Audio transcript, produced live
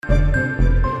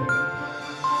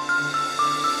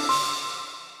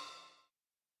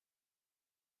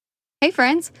Hey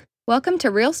friends, welcome to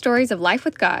Real Stories of Life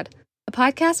with God, a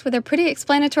podcast with a pretty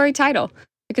explanatory title,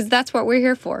 because that's what we're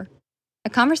here for. A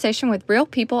conversation with real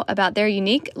people about their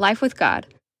unique life with God.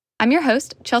 I'm your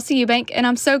host, Chelsea Eubank, and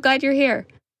I'm so glad you're here.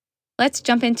 Let's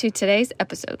jump into today's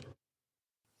episode.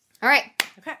 All right.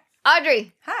 Okay.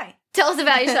 Audrey. Hi. Tell us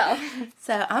about yourself.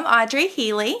 So I'm Audrey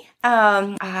Healy.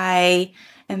 I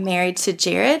am married to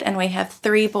Jared, and we have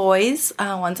 3 boys.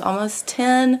 One's almost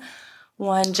 10.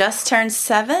 One just turned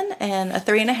 7, and a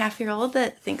 3.5-year-old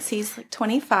that thinks he's like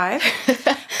 25.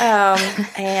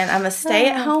 And I'm a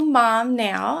stay-at-home mom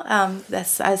now.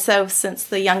 So since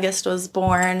the youngest was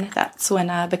born, that's when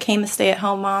I became a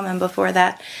stay-at-home mom. And before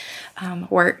that,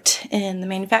 worked in the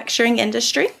manufacturing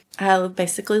industry. I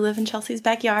basically live in Chelsea's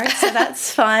backyard, so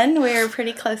that's fun. We're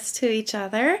pretty close to each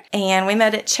other. And we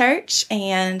met at church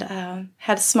and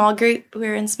had a small group. We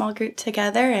were in small group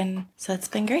together, and so it's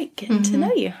been great getting to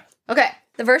know you. Okay.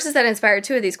 The verses that inspired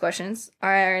 2 of these questions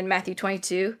are in Matthew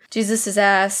 22. Jesus is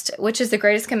asked, which is the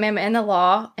greatest commandment in the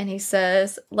law? And he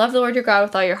says, love the Lord your God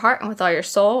with all your heart and with all your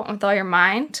soul and with all your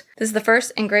mind. This is the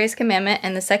first and greatest commandment,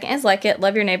 and the second is like it,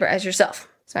 love your neighbor as yourself.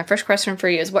 So my first question for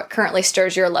you is, what currently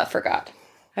stirs your love for God?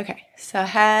 Okay, so I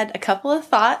had a couple of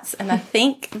thoughts, and I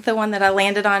think the one that I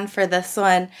landed on for this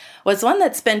one was one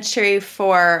that's been true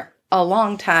for a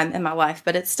long time in my life,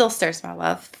 but it still stirs my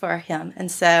love for him. And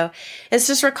so it's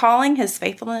just recalling his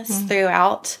faithfulness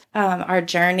throughout our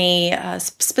journey,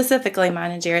 specifically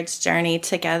mine and Jared's journey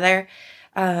together.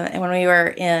 And when we were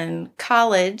in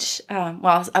college,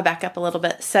 I'll back up a little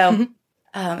bit. So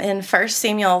in 1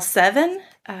 Samuel 7,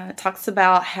 it talks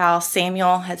about how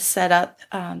Samuel had set up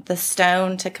the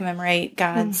stone to commemorate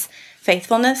God's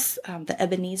faithfulness, the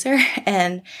Ebenezer.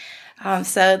 And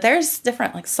so there's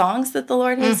different songs that the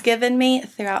Lord has given me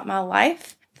throughout my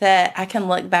life that I can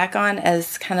look back on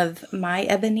as kind of my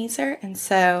Ebenezer. And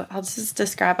so I'll just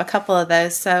describe a couple of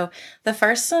those. So the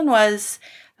first one was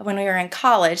when we were in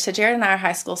college. So Jared and I are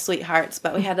high school sweethearts,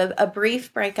 but we had a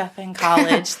brief breakup in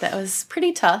college that was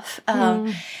pretty tough.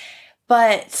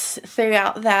 But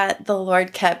throughout that, the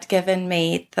Lord kept giving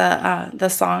me the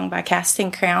song by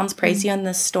Casting Crowns, Praise You in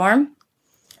the Storm.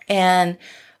 And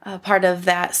part of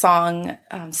that song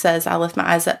says, I lift my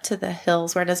eyes up to the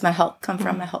hills. Where does my help come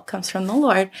from? My help comes from the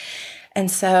Lord.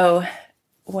 And so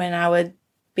when I would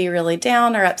be really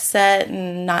down or upset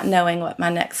and not knowing what my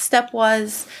next step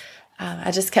was, I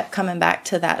just kept coming back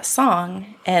to that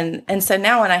song. And so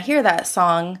now when I hear that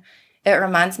song, it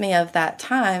reminds me of that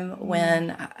time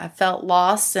when I felt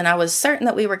lost and I was certain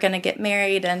that we were going to get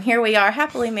married. And here we are,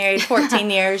 happily married 14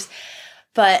 years.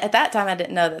 But at that time, I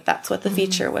didn't know that that's what the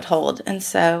future would hold. And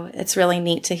so it's really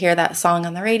neat to hear that song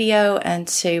on the radio and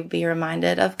to be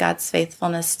reminded of God's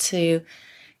faithfulness to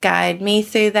guide me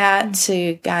through that,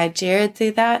 to guide Jared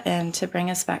through that, and to bring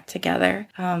us back together.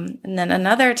 And then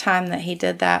another time that he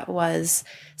did that was,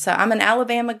 so I'm an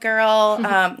Alabama girl,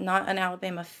 not an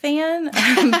Alabama fan.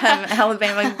 I'm an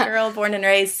Alabama girl, born and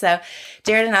raised. So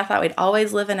Jared and I thought we'd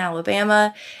always live in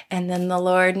Alabama. And then the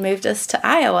Lord moved us to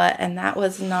Iowa, and that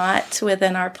was not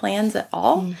within our plans at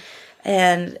all.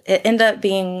 And it ended up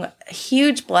being a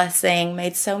huge blessing,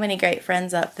 made so many great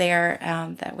friends up there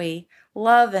that we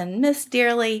love and miss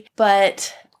dearly.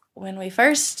 But when we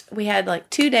had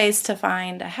 2 days to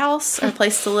find a house or a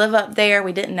place to live up there.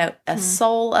 We didn't know a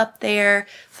soul up there.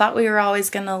 Thought we were always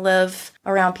going to live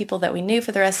around people that we knew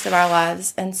for the rest of our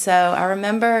lives. And so I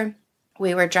remember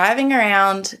we were driving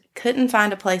around, couldn't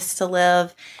find a place to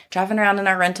live, driving around in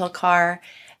our rental car.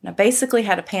 And I basically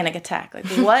had a panic attack.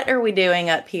 What are we doing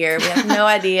up here? We have no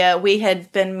idea. We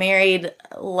had been married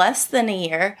less than a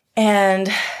year and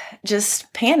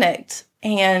just panicked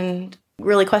and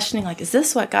really questioning, is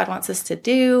this what God wants us to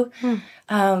do?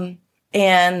 And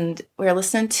we were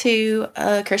listening to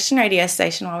a Christian radio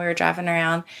station while we were driving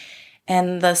around,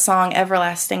 and the song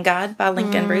Everlasting God by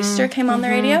Lincoln Brewster came on the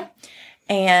radio.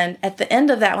 And at the end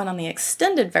of that one, on the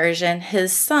extended version,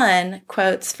 his son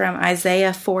quotes from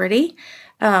Isaiah 40,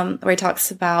 where he talks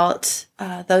about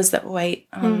those that wait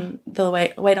on the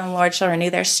Lord shall renew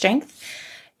their strength.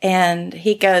 And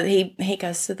he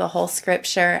goes through the whole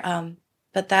scripture.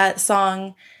 But that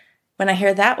song, when I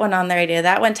hear that one on the radio,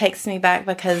 that one takes me back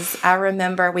because I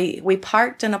remember we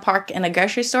parked in a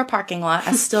grocery store parking lot.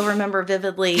 I still remember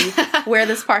vividly where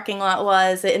this parking lot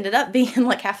was. It ended up being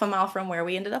half a mile from where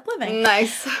we ended up living.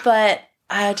 Nice. But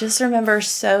I just remember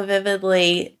so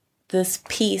vividly this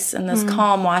peace and this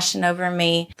calm washing over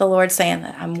me. The Lord saying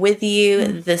that I'm with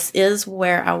you. This is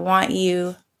where I want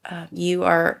you.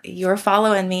 You're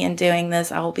following me and doing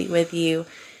this. I will be with you.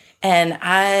 And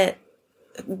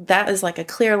that is like a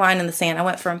clear line in the sand. I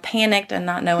went from panicked and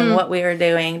not knowing what we were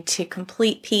doing to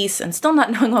complete peace and still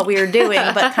not knowing what we were doing,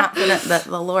 but confident that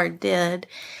the Lord did.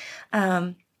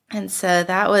 And so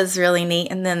that was really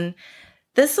neat. And then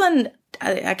this one,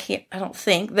 I don't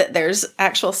think that there's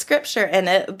actual scripture in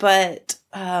it, but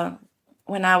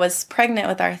when I was pregnant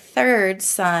with our third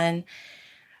son,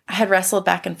 I had wrestled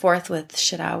back and forth with,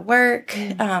 should I work,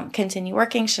 continue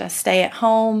working? Should I stay at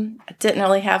home? I didn't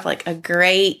really have like a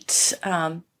great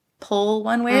pull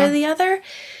one way or the other,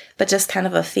 but just kind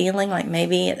of a feeling like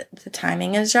maybe the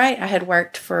timing is right. I had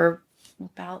worked for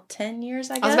about 10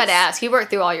 years, I guess. I was about to ask, you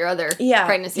worked through all your other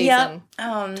pregnancies and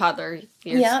toddler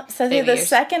years. Yep. So the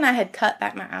second I had cut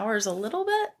back my hours a little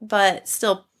bit, but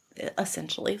still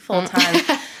essentially full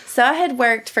time. So I had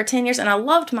worked for 10 years and I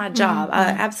loved my job. I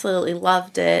absolutely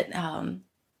loved it.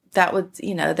 That would,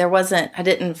 I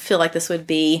didn't feel like this would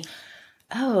be,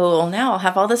 now I'll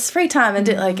have all this free time and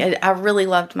I really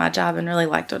loved my job and really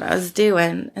liked what I was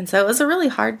doing. And so it was a really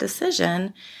hard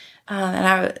decision.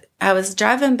 And I was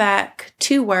driving back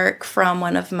to work from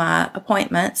one of my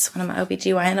appointments, one of my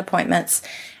OBGYN appointments,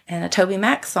 and a Toby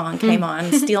Mac song came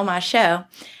on, Steal My Show.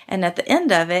 And at the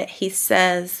end of it, he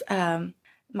says,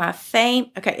 my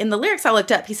fame. Okay, in the lyrics I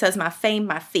looked up, he says, my fame,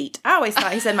 my feet. I always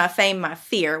thought he said my fame, my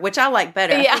fear, which I like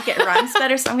better. I think it rhymes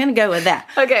better, so I'm going to go with that.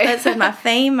 Okay. But it said, my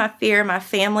fame, my fear, my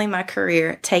family, my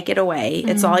career, take it away.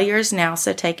 It's all yours now,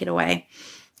 so take it away.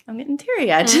 I'm getting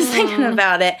teary-eyed just thinking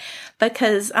about it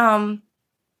because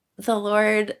the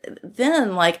Lord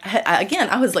then,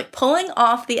 I was like pulling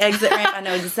off the exit ramp. I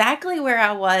know exactly where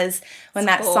I was when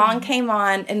that song came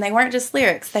on, and they weren't just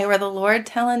lyrics. They were the Lord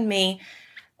telling me,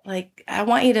 like, I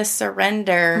want you to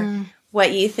surrender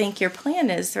what you think your plan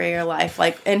is for your life.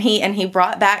 And he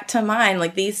brought back to mind,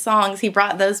 like these songs, he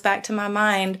brought those back to my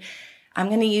mind. I'm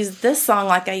going to use this song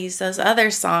like I use those other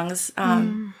songs.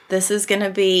 This is going to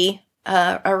be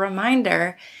a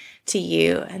reminder to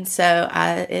you. And so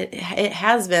it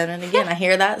has been. And again, I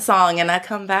hear that song and I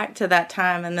come back to that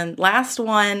time. And then last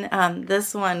one,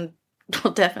 this one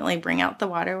will definitely bring out the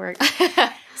waterworks.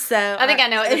 So I think I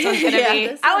know what this one's going to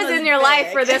be. I was in your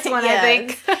life for this one, I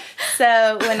think.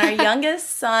 So when our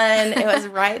youngest son, it was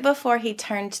right before he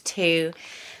turned 2,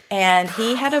 and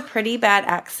he had a pretty bad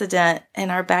accident in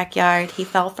our backyard. He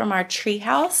fell from our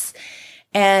treehouse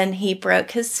and he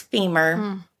broke his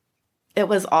femur. It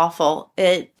was awful.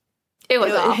 It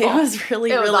was awful. It was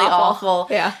really awful.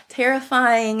 Yeah.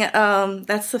 Terrifying.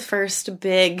 That's the first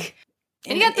big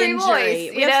And you got 3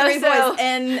 boys. We have 3 boys.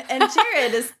 And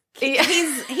Jared is he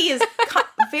is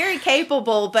very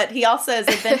capable, but he also is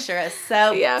adventurous.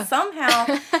 So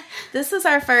somehow this is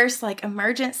our first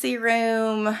emergency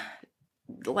room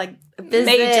visit.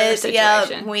 Major situation.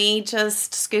 Yeah, we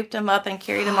just scooped him up and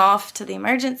carried him off to the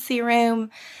emergency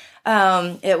room.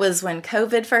 It was when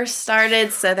COVID first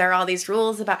started, so there are all these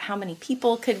rules about how many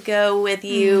people could go with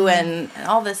you and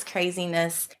all this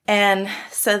craziness. And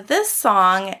so this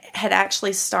song had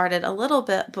actually started a little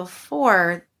bit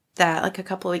before that, like a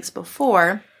couple of weeks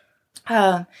before.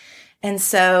 And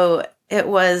so it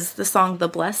was the song The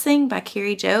Blessing by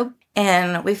Carrie Job.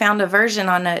 And we found a version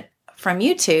on it from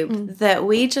YouTube that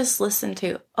we just listened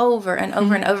to over and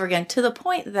over and over again, to the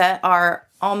point that our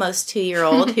almost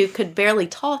 2-year-old who could barely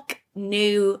talk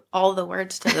knew all the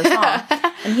words to the song.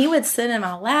 And he would sit in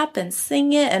my lap and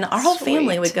sing it, and our whole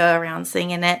family would go around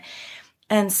singing it.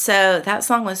 And so that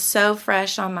song was so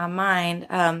fresh on my mind.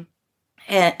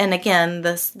 And again,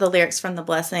 the lyrics from The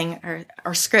Blessing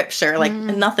are scripture,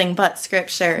 nothing but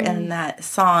scripture in that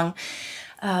song.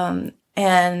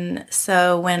 And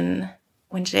so when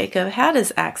Jacob had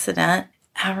his accident,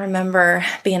 I remember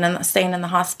staying in the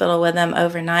hospital with him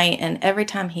overnight, and every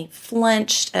time he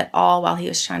flinched at all while he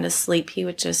was trying to sleep, he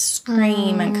would just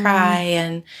scream and cry,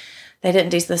 and they didn't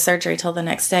do the surgery till the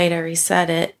next day to reset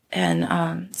it.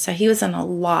 And so he was in a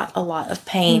lot of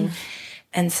pain.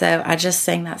 And so I just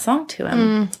sang that song to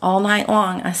him all night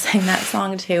long. I sang that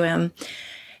song to him,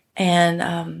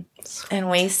 and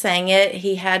we sang it.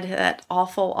 He had that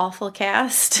awful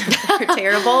cast. They're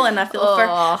terrible, and I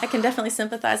can definitely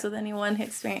sympathize with anyone who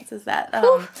experiences that.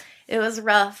 It was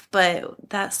rough, but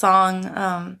that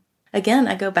song, again,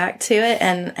 I go back to it,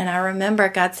 and I remember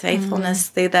God's faithfulness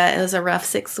through that. It was a rough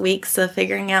 6 weeks of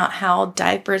figuring out how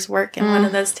diapers work in one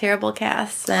of those terrible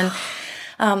casts, and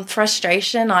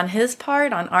frustration on his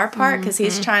part, on our part, because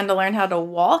he's trying to learn how to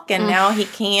walk, and now he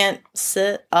can't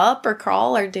sit up or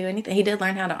crawl or do anything. He did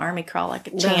learn how to army crawl like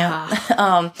a champ.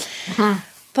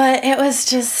 But it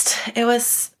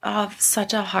was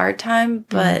such a hard time.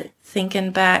 But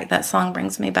thinking back, that song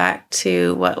brings me back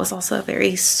to what was also a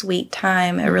very sweet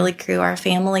time. It really grew our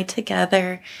family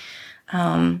together.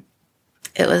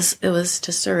 it was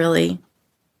just a really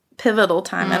pivotal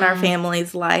time in our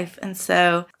family's life. And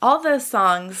so all those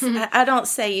songs, I don't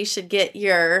say you should get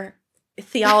your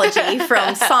theology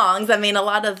from songs. I mean, a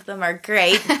lot of them are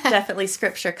great. Definitely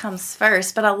scripture comes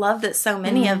first, but I love that so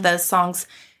many of those songs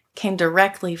came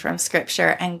directly from scripture,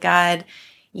 and God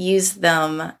used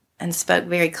them and spoke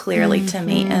very clearly to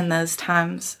me in those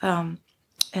times.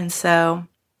 And so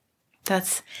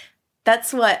that's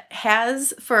what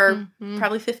has for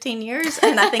probably 15 years,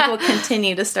 and I think will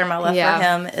continue to stir my love for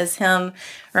him, is him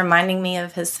reminding me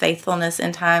of his faithfulness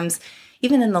in times,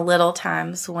 even in the little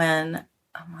times when,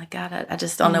 oh my God, I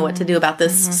just don't know what to do about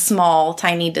this small,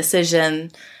 tiny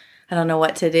decision. I don't know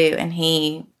what to do. And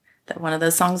that one of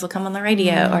those songs will come on the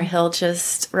radio, or he'll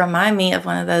just remind me of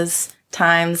one of those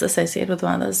times associated with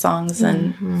one of those songs,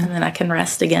 and then I can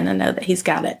rest again and know that he's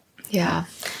got it. Yeah.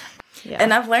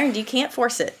 And I've learned you can't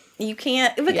force it. You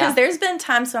can't, because there's been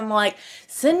times when I'm like,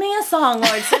 send me a song,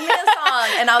 Lord, send me a song.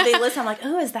 And I'll be listening, I'm like,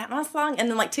 oh, is that my song? And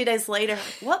then like 2 days later,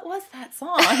 what was that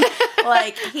song?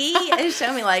 Like, he has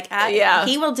shown me, like,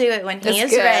 he will do it when he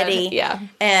is ready. Yeah.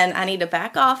 And I need to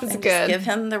back off and just give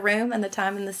him the room and the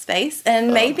time and the space.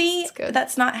 And maybe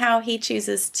that's not how he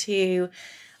chooses to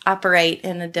operate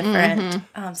in a different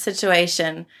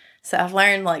situation. So I've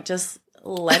learned, like, just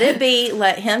let it be.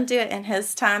 Let him do it in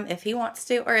his time if he wants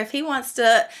to. Or if he wants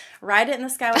to ride it in the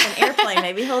sky with an airplane,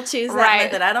 maybe he'll choose that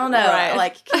method. I don't know.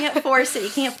 Like, you can't force it.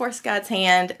 You can't force God's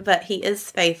hand, but he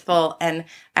is faithful. And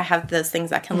I have those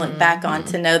things I can look back on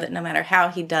to know that no matter how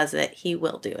he does it, he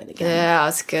will do it again. Yeah,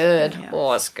 that's good. Yeah.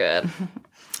 Oh, that's good.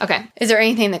 Okay. Is there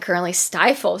anything that currently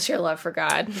stifles your love for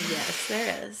God? Yes,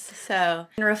 there is. So,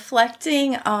 in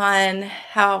reflecting on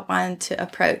how I want to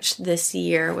approach this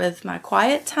year with my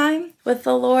quiet time with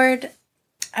the Lord,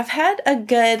 I've had a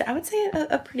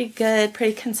pretty good,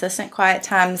 pretty consistent quiet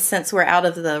time since we're out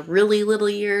of the really little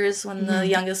years when the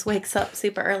youngest wakes up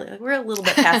super early. Like, we're a little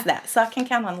bit past that, so I can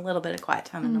count on a little bit of quiet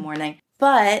time in the morning.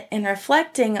 But in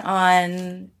reflecting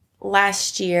on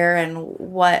last year and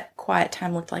what quiet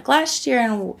time looked like last year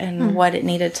and what it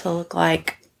needed to look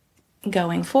like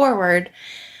going forward,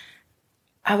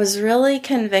 I was really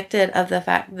convicted of the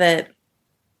fact that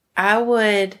I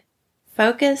would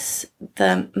focus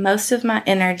the most of my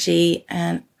energy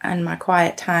and my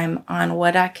quiet time on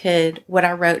what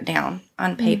I wrote down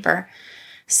on paper.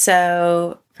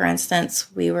 So, for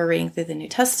instance, we were reading through the New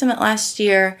Testament last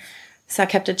year, so I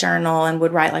kept a journal and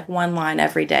would write like one line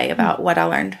every day about what I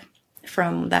learned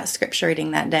from that scripture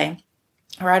reading that day.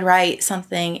 Or I'd write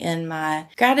something in my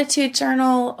gratitude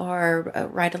journal, or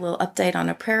write a little update on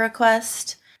a prayer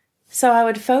request. So I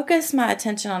would focus my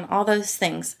attention on all those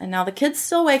things. And now the kids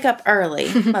still wake up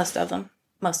early, most of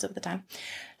the time.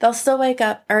 They'll still wake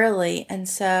up early. And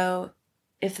so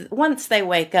once they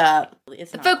wake up,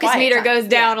 it's not the focus meter time. Goes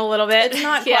down a little bit. It's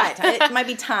not quiet time. It might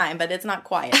be time, but it's not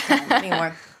quiet time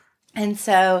anymore. And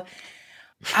so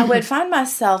I would find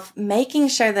myself making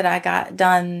sure that I got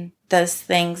done those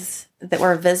things that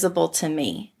were visible to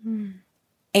me.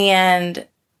 And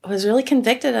I was really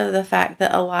convicted of the fact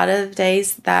that a lot of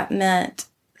days that meant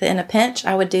that in a pinch,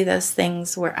 I would do those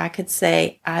things where I could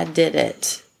say, I did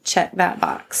it, check that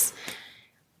box.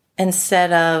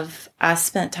 Instead of, I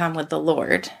spent time with the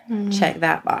Lord, check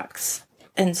that box.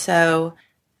 And so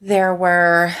there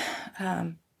were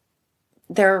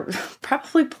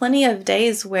probably plenty of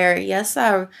days where, yes,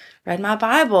 I read my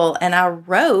Bible and I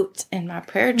wrote in my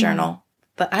prayer journal,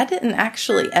 but I didn't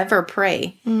actually ever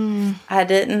pray. I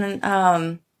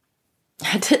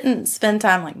didn't spend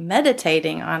time like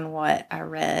meditating on what I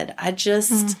read. I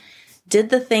just did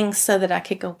the things so that I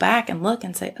could go back and look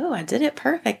and say, oh, I did it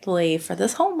perfectly for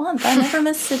this whole month. I never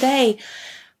missed a day.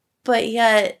 But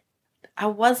yet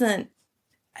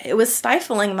it was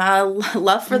stifling my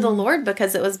love for the Lord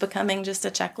because it was becoming just a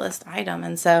checklist item.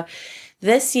 And so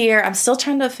this year, I'm still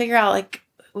trying to figure out, like,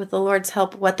 with the Lord's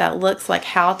help, what that looks like,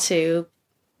 how to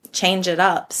change it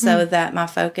up so that my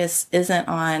focus isn't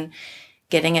on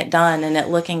getting it done and it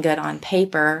looking good on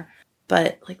paper,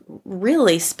 but like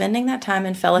really spending that time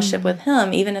in fellowship with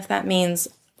Him, even if that means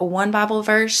one Bible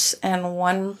verse and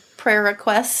one prayer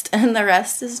request and the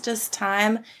rest is just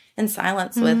time in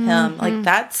silence with Him. Like if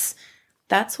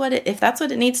that's what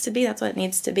it needs to be, that's what it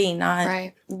needs to be,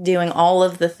 not doing all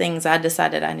of the things I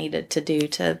decided I needed to do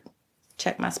to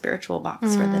check my spiritual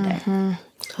box for the day.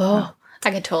 Oh, I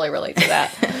can totally relate to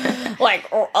that.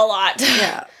 Like, a lot.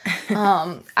 Yeah.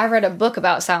 I read a book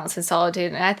about silence and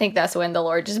solitude, and I think that's when the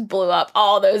Lord just blew up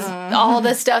all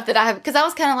the stuff that I have. Because I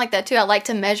was kind of like that, too. I like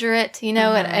to measure it, and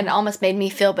it almost made me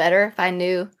feel better if I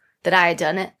knew that I had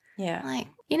done it. Yeah. Like,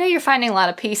 you're finding a lot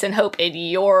of peace and hope in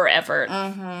your effort,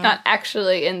 not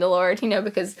actually in the Lord,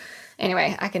 because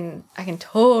Anyway, I can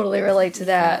totally relate to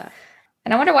that. Yeah.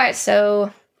 And I wonder why it's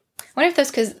so... I wonder if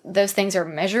because those things are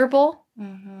measurable,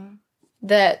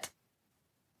 that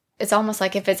it's almost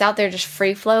like if it's out there just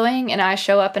free-flowing and I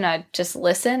show up and I just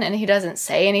listen and he doesn't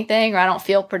say anything or I don't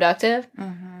feel productive,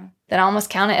 then I almost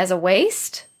count it as a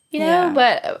waste, you know? Yeah.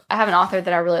 But I have an author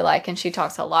that I really like, and she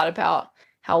talks a lot about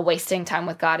how wasting time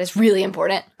with God is really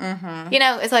important. You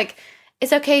know, it's like,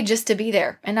 it's okay just to be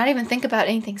there and not even think about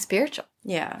anything spiritual.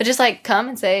 Yeah. But just like come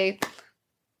and say,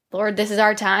 Lord, this is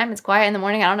our time. It's quiet in the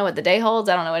morning. I don't know what the day holds.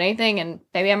 I don't know what anything. And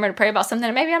maybe I'm going to pray about something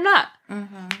and maybe I'm not.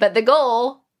 But the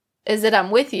goal is that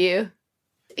I'm with you.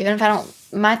 Even if I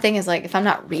don't, my thing is like, if I'm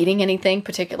not reading anything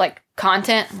particular, like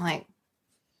content, I'm like,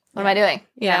 what am I doing?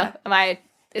 You know,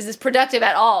 is this productive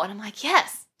at all? And I'm like,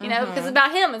 yes, you know, because it's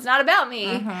about him. It's not about me.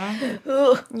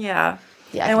 Yeah.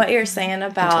 Yeah. And what you're saying I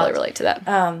about, totally relate to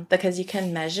that. because you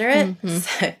can measure it.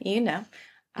 So, you know,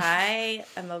 I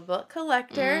am a book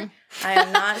collector. I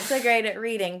am not so great at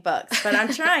reading books, but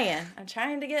I'm trying. I'm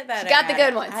trying to get better. You got the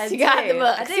good ones. You got the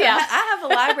books. I do. Yeah. I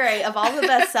have a library of all the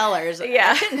bestsellers.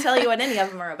 I couldn't tell you what any of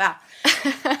them are about.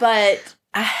 But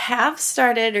I have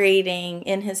started reading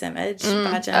In His Image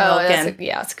by Jen Wilkin.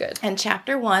 It's good. And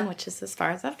chapter 1, which is as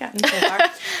far as I've gotten so far,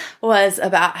 was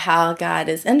about how God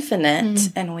is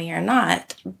infinite and we are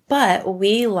not. But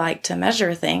we like to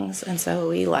measure things. And so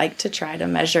we like to try to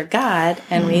measure God,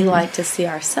 and we like to see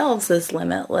ourselves as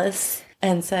limitless.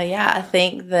 And so, yeah, I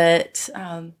think that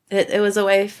it was a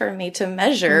way for me to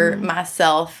measure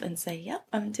myself and say, yep,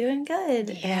 I'm doing good.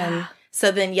 Yeah. And so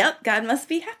then, yep, God must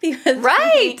be happy with me.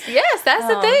 Right. Yes,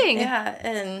 that's the thing.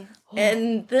 Yeah.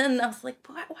 And then I was like,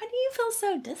 why do you feel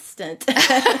so distant?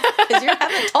 Because you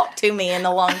haven't talked to me in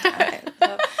a long time.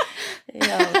 So,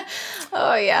 yeah.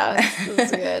 Oh, yeah.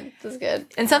 This is good. This is good.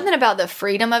 And something about the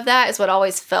freedom of that is what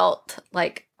always felt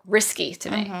like risky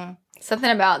to me.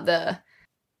 Something about the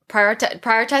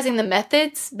prioritizing the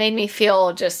methods made me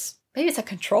feel just, maybe it's a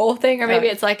control thing, or maybe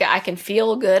it's like I can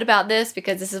feel good about this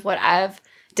because this is what I've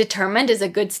determined is a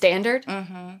good standard.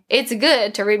 It's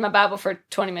good to read my Bible for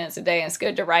 20 minutes a day, and it's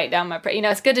good to write down my prayer. You know,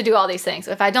 it's good to do all these things.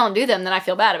 If I don't do them, then I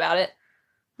feel bad about it.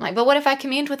 I'm like, but what if I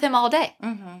communed with him all day?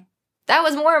 That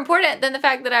was more important than the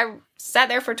fact that I sat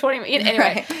there for 20 minutes.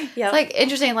 Anyway, it's like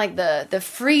interesting, like the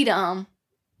freedom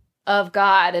of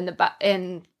God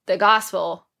and the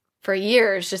gospel for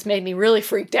years just made me really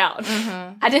freaked out.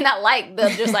 I did not like the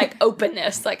just like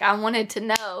openness. Like I wanted to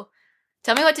know,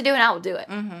 tell me what to do and I will do it.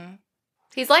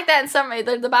 He's like that in some way.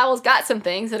 The Bible's got some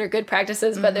things that are good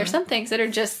practices, but there's some things that are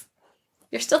just,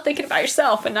 you're still thinking about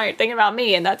yourself and now you're thinking about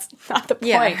me, and that's not the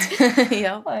point.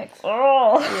 Yep. Like,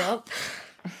 oh.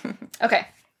 Yep. Okay.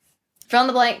 Fill in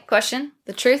the blank question.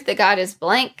 The truth that God is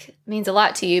blank means a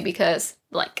lot to you because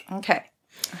blank. Okay.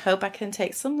 I hope I can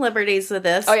take some liberties with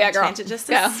this. Oh, yeah, girl. Change it just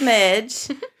a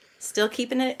smidge. Still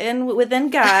keeping it within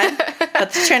God,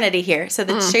 but the Trinity here. So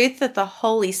the truth that the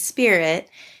Holy Spirit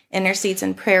intercedes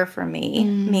in prayer for me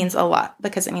means a lot,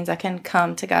 because it means I can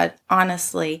come to God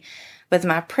honestly with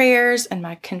my prayers and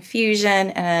my confusion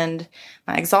and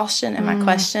my exhaustion and my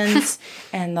questions,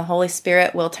 and the Holy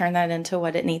Spirit will turn that into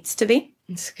what it needs to be.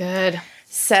 It's good.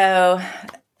 So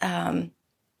I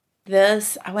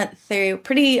went through a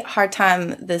pretty hard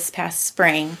time this past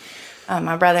spring.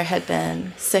 My brother had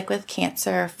been sick with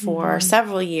cancer for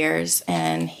several years,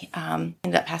 and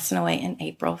ended up passing away in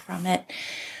April from it.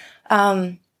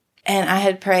 And I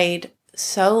had prayed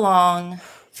so long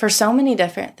for so many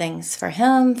different things, for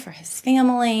him, for his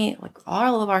family, like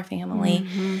all of our family,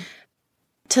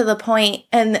 to the point,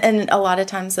 and a lot of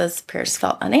times those prayers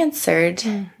felt unanswered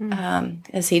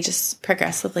as he just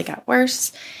progressively got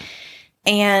worse.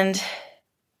 And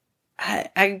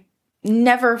I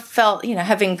never felt,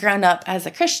 having grown up as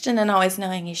a Christian and always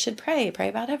knowing you should pray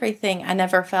about everything, I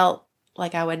never felt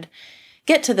like I would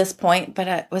get to this point, but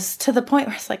it was to the point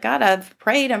where it's like, God, I've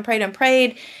prayed and prayed and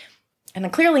prayed,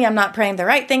 and clearly I'm not praying the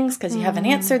right things because you haven't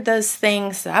answered those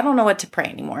things. So I don't know what to pray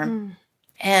anymore.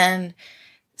 And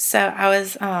so I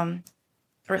was,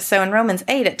 so in Romans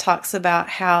 8, it talks about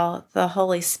how the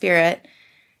Holy Spirit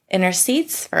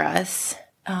intercedes for us.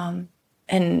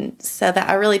 And so that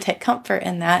I really take comfort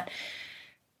in that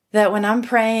when I'm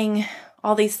praying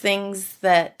all these things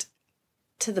that,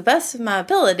 to the best of my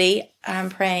ability,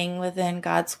 I'm praying within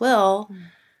God's will,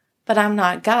 but I'm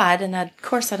not God. And of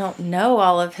course, I don't know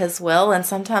all of his will. And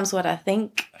sometimes what I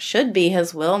think should be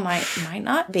his will might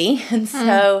not be. And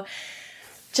so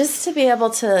just to be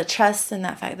able to trust in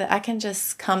that fact that I can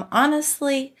just come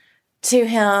honestly to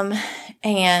him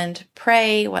and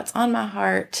pray what's on my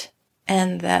heart,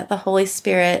 and that the Holy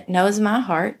Spirit knows my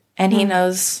heart, and he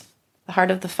knows the heart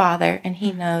of the Father, and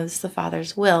he knows the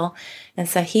Father's will. And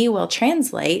so he will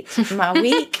translate my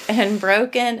weak and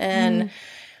broken and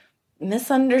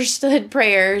misunderstood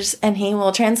prayers, and he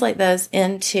will translate those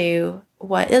into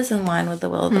what is in line with the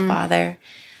will of the Father.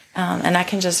 And I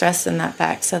can just rest in that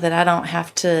fact so that I don't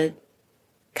have to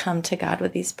come to God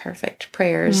with these perfect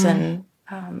prayers and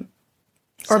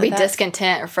or be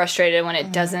discontent or frustrated when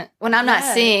it doesn't, when I'm not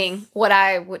seeing what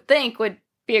I would think would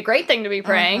be a great thing to be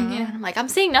praying. I'm like, I'm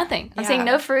seeing nothing. I'm seeing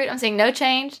no fruit. I'm seeing no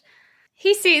change.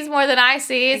 He sees more than I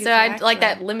see. Exactly. So I like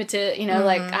that limited,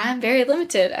 like I'm very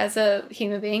limited as a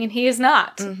human being and he is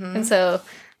not. And so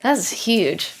that's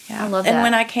huge. I love that. And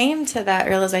when I came to that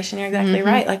realization, you're exactly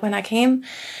right. Like when I came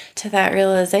to that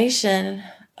realization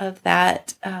of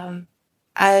that,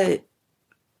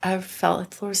 I felt like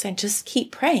the Lord was saying, just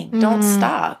keep praying. Don't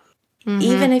stop.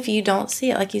 Even if you don't see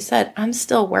it, like you said, I'm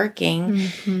still working.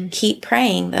 Keep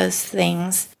praying those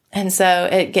things. And so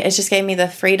it just gave me the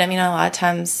freedom. A lot of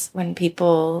times when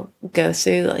people go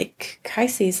through like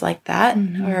crises like that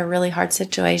or really hard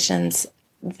situations,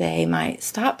 they might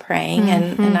stop praying.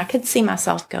 And I could see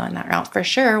myself going that route for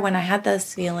sure when I had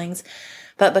those feelings.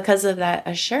 But because of that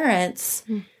assurance,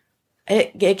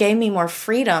 it gave me more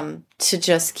freedom to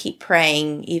just keep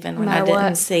praying even when I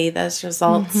didn't see those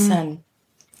results.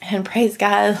 And praise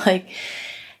God, like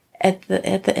at the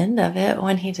end of it,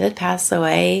 when he did pass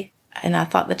away, and I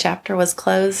thought the chapter was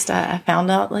closed, I found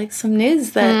out like some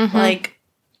news that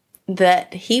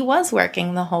that he was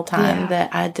working the whole time,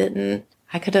 that I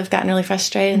could have gotten really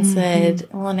frustrated and said,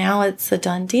 well, now it's a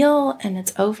done deal and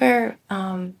it's over.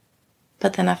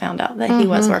 But then I found out that he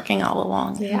was working all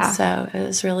along. And so it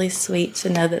was really sweet to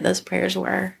know that those prayers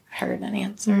were heard and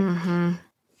answered.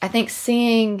 I think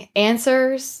seeing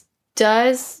answers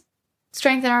does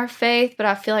strengthen our faith, but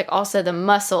I feel like also the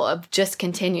muscle of just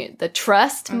continue, the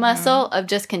trust muscle of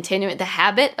just continuing, the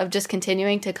habit of just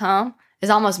continuing to come is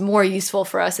almost more useful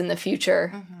for us in the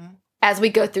future as we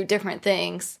go through different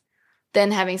things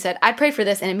than having said, I prayed for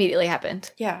this and immediately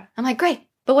happened. Yeah. I'm like, great.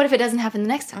 But what if it doesn't happen the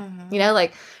next time?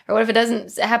 Or what if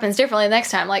it happens differently the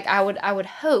next time? Like I would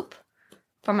hope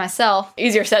for myself,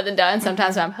 easier said than done.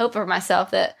 Sometimes I'm hoping for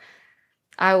myself that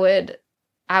I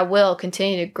will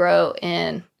continue to grow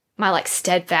in my like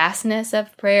steadfastness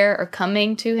of prayer or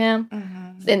coming to him.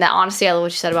 In that honesty, I love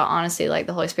what you said about honesty, like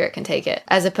the Holy Spirit can take it,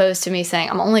 as opposed to me saying,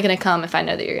 I'm only going to come if I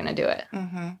know that you're going to do it.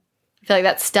 I feel like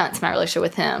that stunts my relationship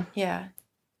with him. Yeah.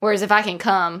 Whereas if I can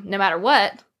come no matter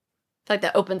what, I feel like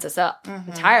that opens us up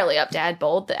entirely up to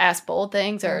ask bold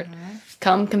things or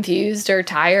come confused or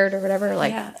tired or whatever.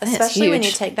 Like, especially when you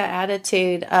take that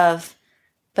attitude of,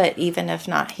 but even if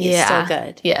not, he's still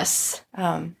good. Yes.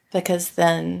 Because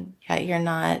then you're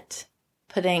not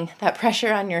putting that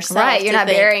pressure on yourself. Right. You're not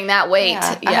bearing that weight.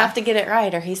 I have to get it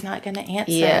right or he's not going to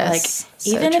answer. Yes. Like,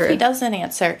 even if he doesn't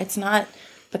answer, it's not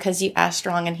because you asked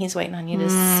wrong and he's waiting on you to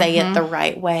say it the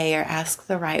right way or ask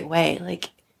the right way. Like,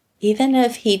 even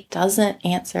if he doesn't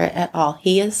answer it at all,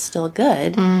 he is still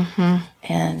good.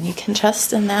 And you can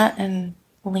trust in that and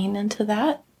lean into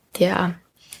that. Yeah.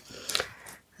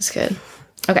 That's good.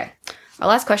 Okay. Our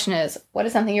last question is, what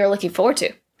is something you're looking forward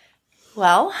to?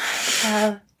 Well,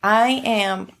 I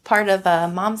am part of a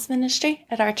mom's ministry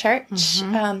at our church.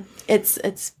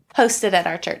 It's hosted at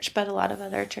our church, but a lot of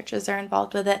other churches are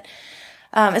involved with it.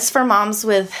 It's for moms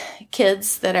with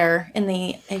kids that are in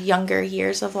the younger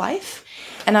years of life.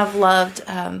 And I've loved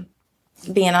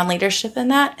being on leadership in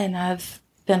that. And I've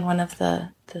been one of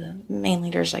the main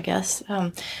leaders, I guess,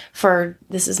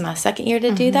 this is my second year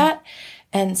to do that.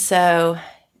 And so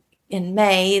in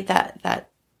May, that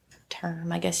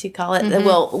term, I guess you call it,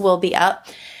 will be up.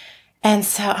 And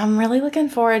so I'm really looking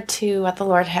forward to what the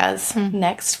Lord has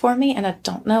next for me. And I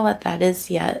don't know what that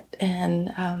is yet.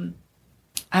 And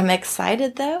I'm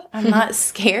excited, though. I'm not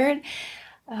scared.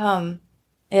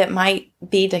 It might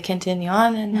be to continue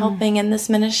on and helping in this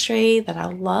ministry that I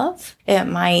love. It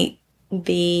might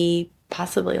be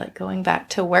possibly like going back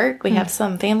to work. We have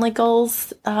some family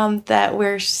goals that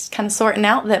we're kind of sorting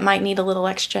out that might need a little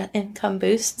extra income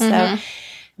boost. So it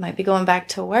might be going back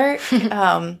to work.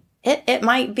 It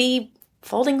might be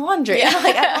folding laundry.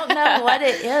 Like, I don't know what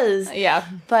it is. Yeah.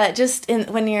 But just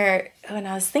when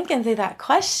I was thinking through that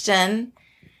question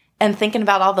and thinking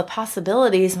about all the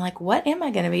possibilities and like, what am I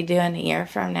going to be doing a year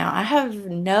from now? I have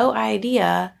no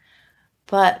idea.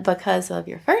 But because of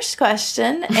your first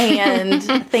question and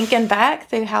thinking back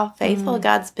through how faithful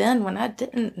God's been when I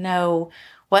didn't know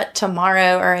what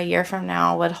tomorrow or a year from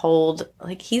now would hold,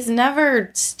 like, he's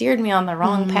never steered me on the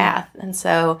wrong path. And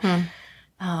so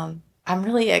I'm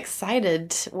really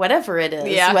excited, whatever it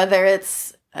is, whether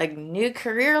it's a new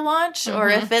career launch or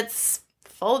if it's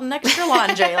folding extra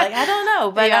laundry. Like, I don't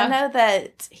know, but Yeah. I know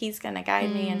that he's going to guide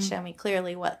me and show me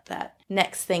clearly what that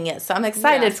next thing is. So I'm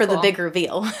excited for the big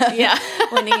reveal. Yeah.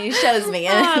 When he shows me.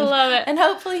 Oh, I love it. And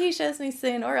hopefully he shows me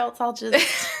soon, or else I'll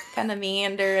just kind of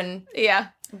meander and Yeah.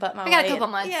 butt my I got way a couple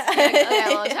in. months. Yeah. I got a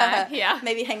little time. Yeah.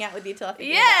 Maybe hang out with you till I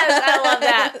figure Yes, it out. I love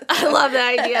that. I love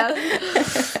that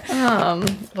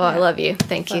idea. Well, I love you.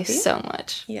 Thank you Love you. so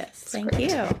much. Yes, thank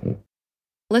you.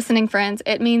 Listening friends,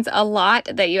 it means a lot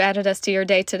that you added us to your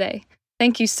day today.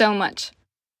 Thank you so much.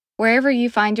 Wherever you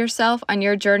find yourself on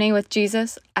your journey with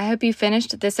Jesus, I hope you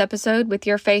finished this episode with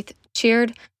your faith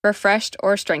cheered, refreshed,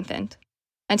 or strengthened.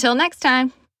 Until next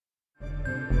time.